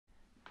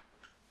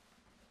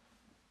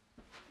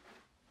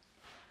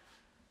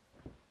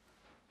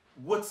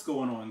What's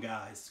going on,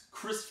 guys?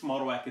 Chris from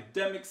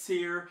AutoAcademics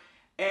here,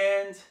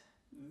 and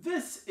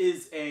this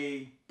is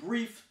a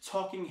brief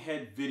talking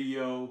head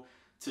video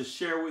to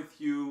share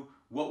with you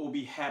what will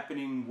be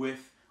happening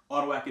with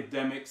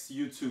AutoAcademics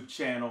YouTube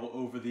channel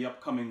over the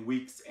upcoming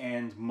weeks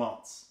and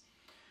months.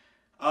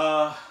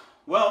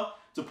 Well,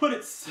 to put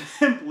it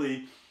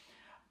simply,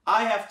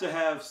 I have to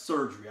have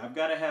surgery. I've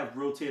got to have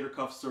rotator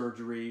cuff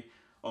surgery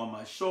on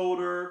my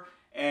shoulder,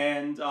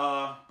 and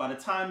by the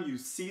time you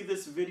see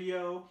this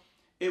video,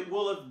 it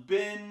will have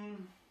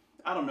been,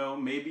 I don't know,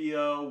 maybe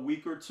a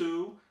week or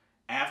two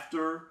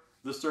after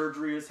the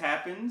surgery has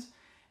happened.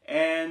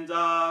 And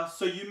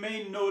so you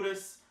may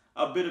notice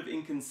a bit of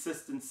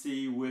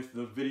inconsistency with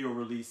the video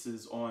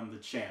releases on the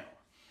channel.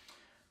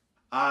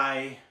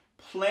 I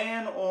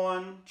plan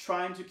on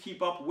trying to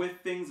keep up with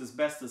things as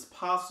best as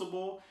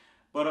possible,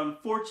 but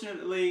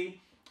unfortunately,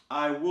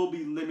 I will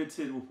be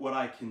limited with what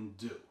I can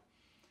do.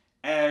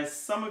 As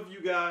some of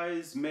you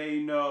guys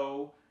may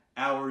know,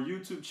 our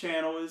YouTube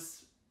channel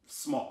is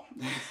small,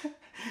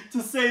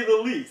 to say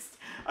the least.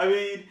 I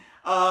mean,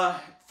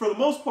 for the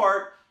most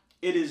part,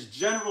 it is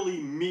generally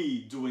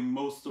me doing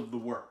most of the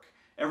work.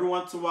 Every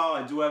once in a while,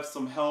 I do have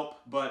some help,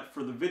 but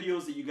for the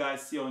videos that you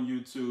guys see on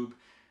YouTube,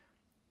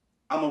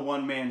 I'm a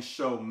one-man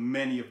show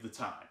many of the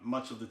time,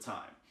 much of the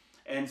time.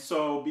 And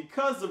so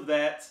because of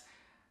that,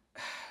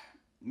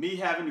 me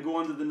having to go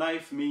under the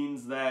knife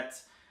means that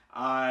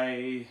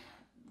I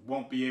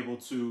won't be able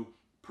to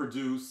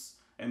produce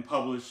and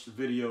publish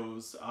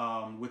videos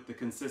with the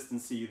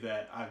consistency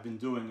that I've been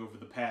doing over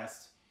the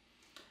past,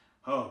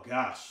 oh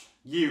gosh,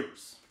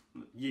 years.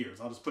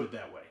 I'll just put it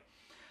that way.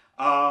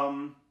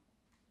 I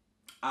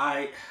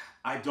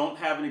don't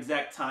have an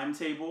exact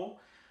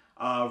timetable.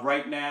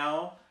 Right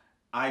now,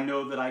 I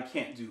know that I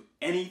can't do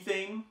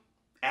anything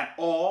at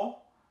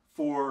all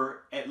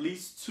for at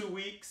least 2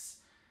 weeks,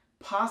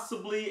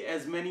 possibly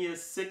as many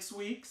as 6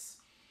 weeks.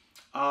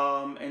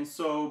 And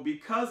so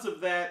because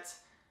of that,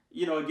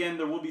 you know, again,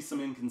 there will be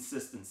some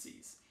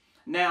inconsistencies.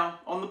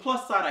 Now, on the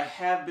plus side, I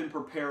have been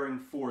preparing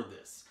for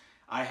this.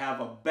 I have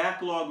a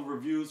backlog of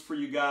reviews for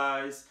you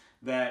guys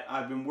that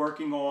I've been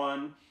working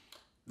on.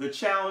 The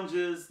challenge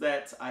is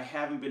that I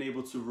haven't been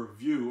able to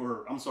review,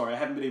 or I'm sorry, I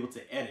haven't been able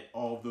to edit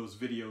all of those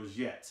videos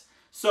yet.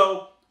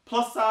 So,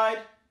 plus side,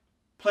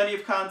 plenty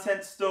of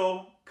content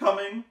still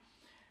coming.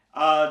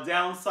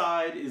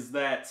 Downside is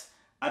that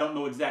I don't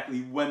know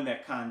exactly when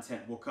that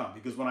content will come,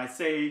 because when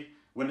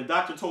the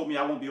doctor told me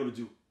I won't be able to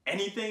do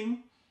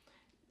anything,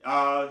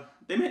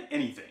 they meant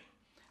anything.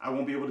 I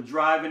won't be able to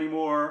drive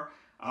anymore.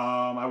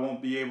 I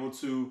won't be able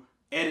to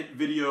edit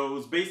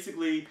videos.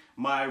 Basically,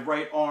 my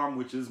right arm,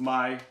 which is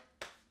my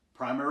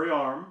primary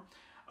arm,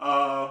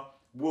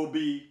 will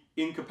be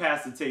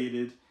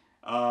incapacitated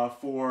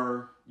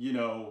for, you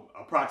know,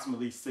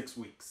 approximately 6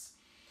 weeks.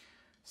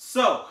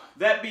 So,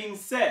 that being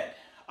said,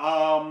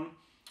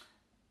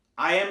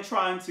 I am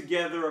trying to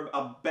gather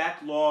a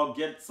backlog,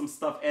 get some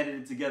stuff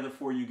edited together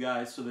for you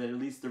guys so that at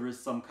least there is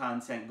some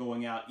content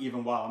going out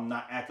even while I'm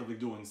not actively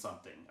doing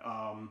something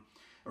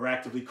or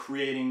actively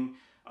creating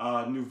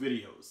new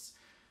videos.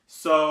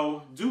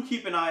 So do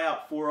keep an eye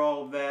out for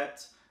all of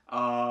that,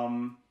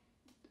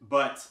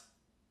 but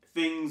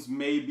things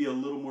may be a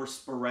little more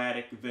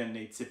sporadic than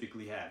they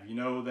typically have. You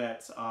know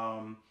that,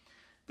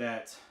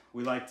 that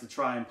we like to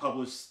try and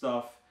publish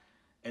stuff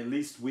at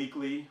least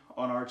weekly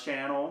on our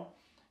channel.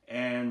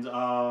 And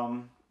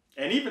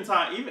even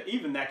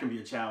that can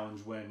be a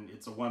challenge when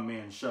it's a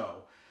one-man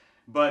show.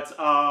 But,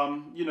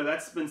 you know,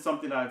 that's been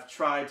something I've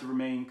tried to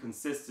remain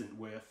consistent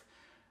with.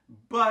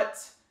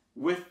 But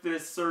with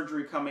this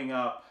surgery coming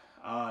up,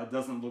 it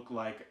doesn't look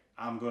like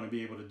I'm going to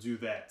be able to do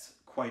that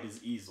quite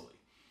as easily.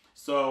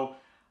 So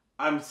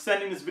I'm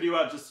sending this video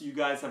out just so you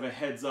guys have a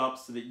heads up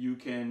so that you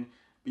can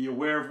be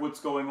aware of what's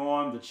going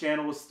on. The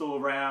channel is still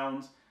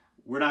around.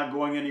 We're not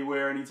going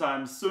anywhere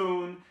anytime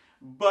soon,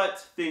 but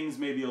things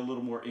may be a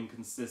little more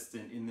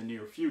inconsistent in the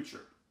near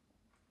future.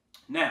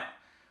 Now,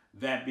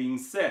 that being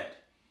said,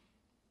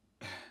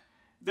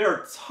 there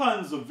are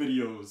tons of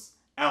videos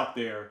out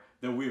there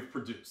that we have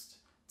produced.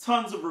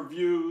 Tons of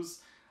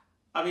reviews.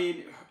 I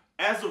mean,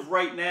 as of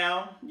right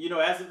now, you know,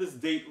 as of this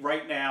date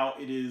right now,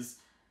 it is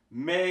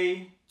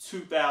May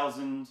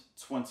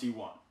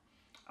 2021.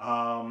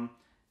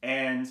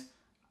 And,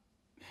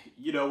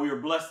 you know, we are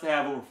blessed to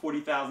have over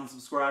 40,000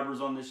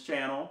 subscribers on this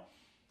channel.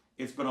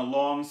 It's been a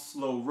long,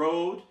 slow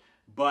road,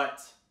 but,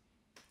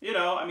 you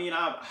know, I mean,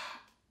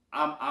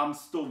 I'm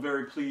still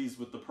very pleased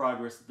with the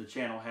progress that the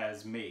channel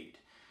has made.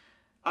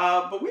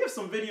 But we have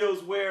some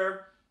videos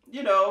where,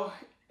 you know,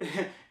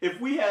 if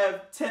we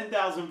have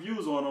 10,000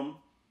 views on them,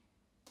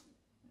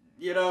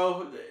 you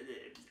know,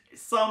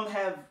 some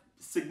have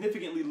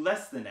significantly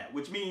less than that,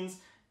 which means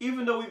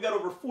even though we've got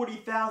over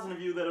 40,000 of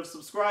you that have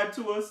subscribed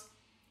to us,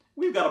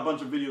 we've got a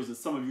bunch of videos that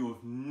some of you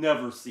have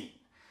never seen.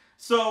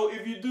 So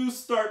if you do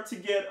start to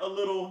get a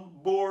little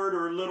bored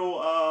or a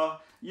little,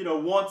 you know,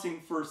 wanting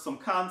for some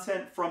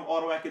content from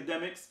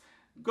AutoAcademics,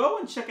 go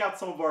and check out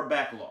some of our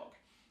backlog.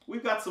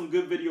 We've got some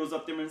good videos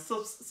up there and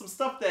some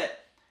stuff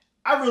that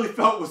I really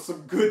felt was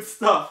some good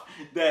stuff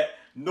that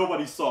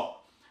nobody saw.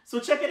 So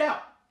check it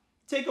out.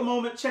 Take a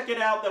moment, check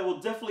it out. That will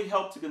definitely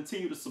help to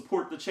continue to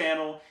support the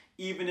channel,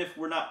 even if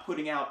we're not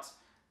putting out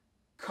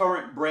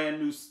current brand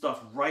new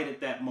stuff right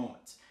at that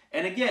moment.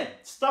 And again,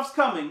 stuff's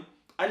coming.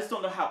 I just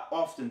don't know how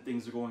often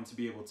things are going to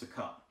be able to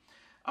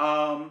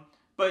come.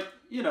 But,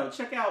 you know,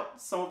 check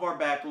out some of our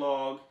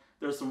backlog.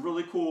 There's some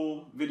really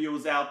cool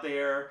videos out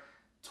there.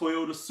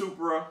 Toyota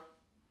Supra,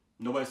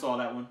 nobody saw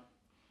that one.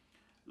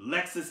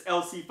 Lexus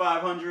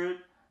LC500,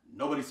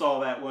 nobody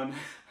saw that one.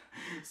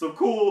 Some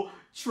cool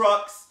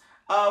trucks.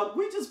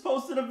 We just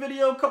posted a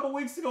video a couple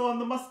weeks ago on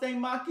the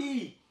Mustang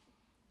Mach-E.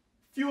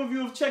 Few of you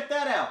have checked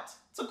that out.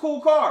 It's a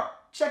cool car.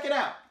 Check it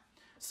out.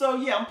 So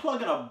yeah, I'm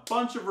plugging a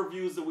bunch of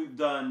reviews that we've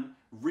done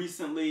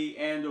recently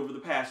and over the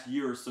past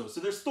year or so. So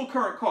there's still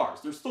current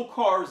cars. There's still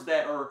cars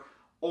that are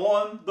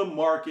on the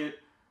market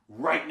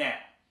right now.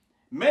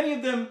 Many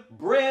of them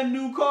brand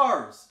new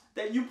cars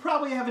that you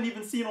probably haven't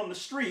even seen on the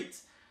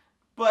streets,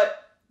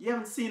 but you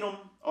haven't seen them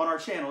on our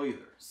channel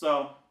either.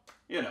 So,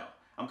 you know,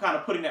 I'm kind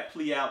of putting that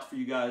plea out for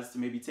you guys to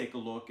maybe take a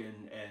look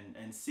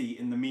and see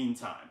in the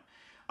meantime.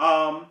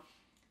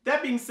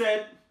 That being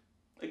said,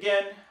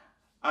 again,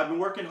 I've been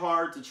working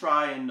hard to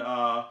try and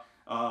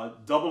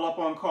double up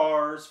on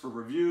cars for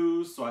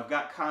reviews, so I've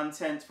got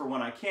content for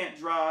when I can't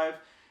drive,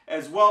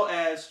 as well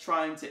as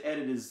trying to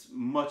edit as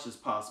much as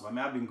possible. I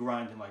mean, I've been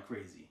grinding like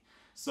crazy.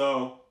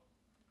 So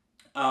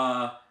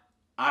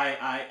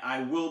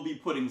I will be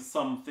putting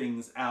some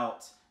things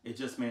out. It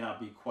just may not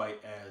be quite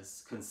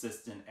as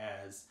consistent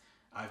as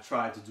I've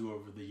tried to do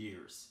over the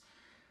years.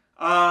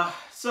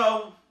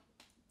 So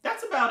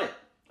that's about it.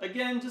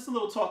 Again, just a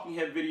little talking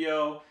head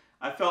video.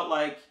 I felt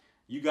like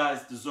you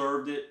guys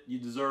deserved it. You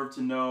deserve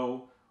to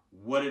know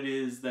what it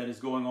is that is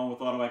going on with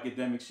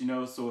AutoAcademics, you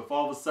know. So if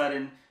all of a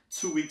sudden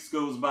 2 weeks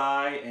goes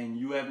by and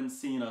you haven't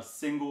seen a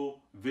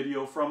single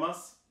video from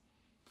us,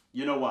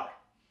 you know why.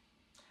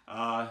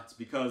 It's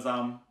because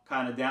I'm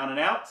kind of down and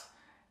out.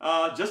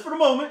 Just for the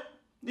moment.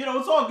 You know,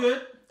 it's all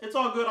good. It's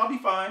all good. I'll be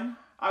fine.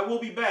 I will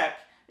be back.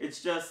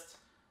 It's just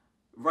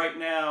right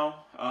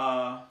now,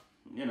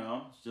 you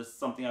know, it's just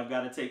something I've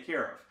got to take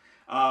care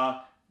of.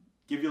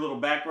 Give you a little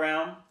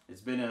background.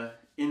 It's been an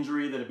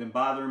injury that had been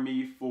bothering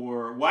me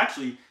for, well,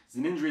 actually, it's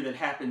an injury that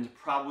happened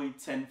probably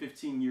 10,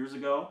 15 years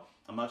ago.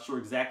 I'm not sure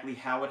exactly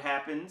how it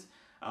happened.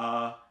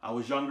 I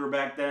was younger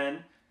back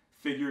then.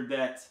 Figured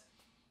that,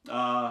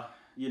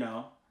 you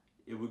know,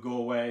 it would go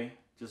away,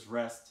 just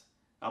rest,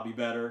 I'll be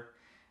better.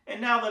 And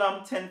now that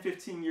I'm 10,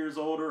 15 years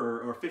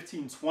older, or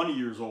 15, 20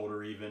 years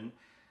older even,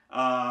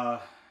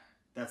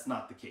 that's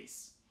not the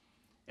case.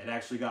 It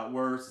actually got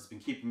worse. It's been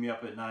keeping me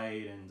up at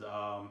night, and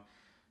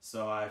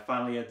so I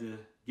finally had to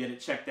get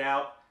it checked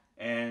out,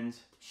 and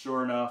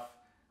sure enough,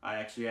 I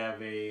actually have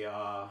a,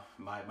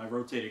 my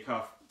rotator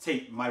cuff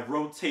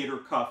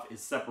is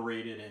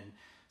separated, and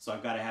so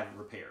I've got to have it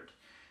repaired.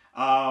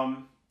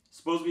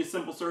 Supposed to be a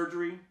simple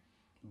surgery,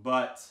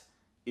 but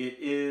it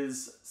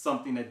is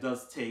something that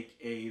does take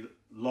a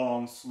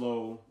long,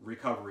 slow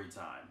recovery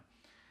time.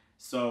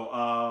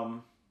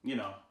 So, you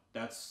know,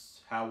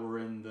 that's how we're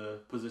in the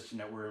position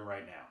that we're in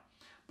right now.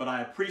 But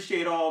I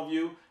appreciate all of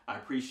you. I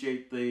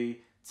appreciate the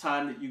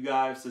time that you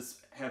guys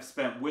have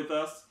spent with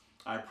us.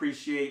 I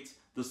appreciate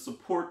the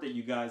support that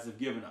you guys have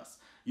given us.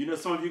 You know,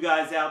 some of you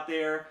guys out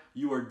there,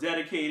 you are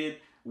dedicated.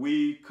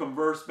 We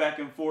converse back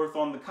and forth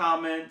on the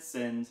comments,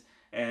 and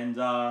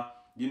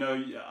you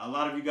know, a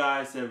lot of you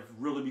guys have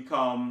really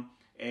become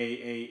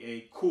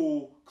a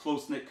cool,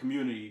 close-knit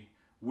community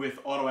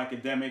with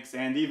AutoAcademics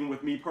and even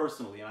with me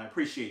personally, and I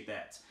appreciate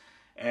that.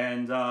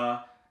 And,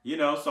 you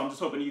know, so I'm just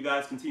hoping you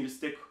guys continue to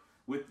stick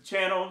with the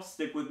channel,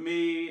 stick with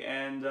me,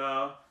 and,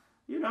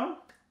 you know,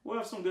 we'll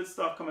have some good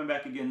stuff coming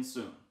back again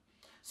soon.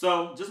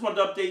 So just wanted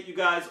to update you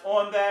guys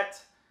on that.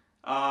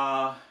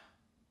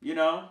 You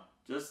know,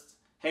 just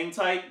hang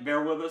tight,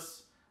 bear with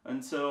us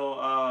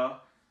until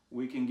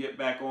we can get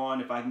back on.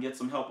 If I can get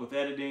some help with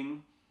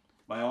editing,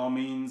 by all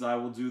means, I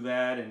will do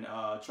that, and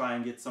try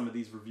and get some of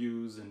these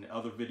reviews and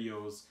other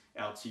videos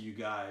out to you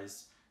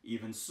guys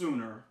even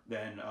sooner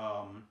than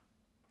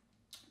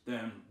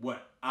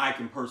what I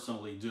can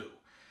personally do.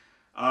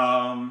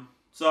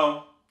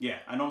 So, yeah,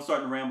 I know I'm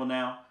starting to ramble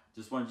now.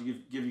 Just wanted to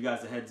give you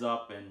guys a heads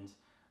up and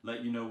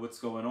let you know what's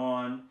going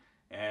on.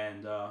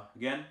 And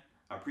again,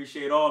 I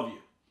appreciate all of you.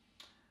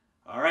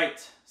 All right,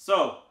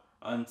 so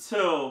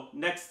until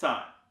next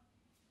time.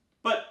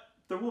 But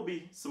there will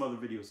be some other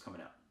videos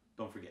coming out.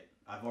 Don't forget,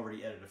 I've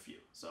already edited a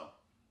few, so,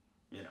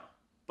 you know.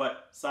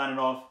 But signing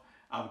off,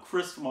 I'm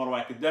Chris from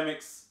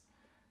AutoAcademics.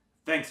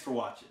 Thanks for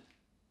watching.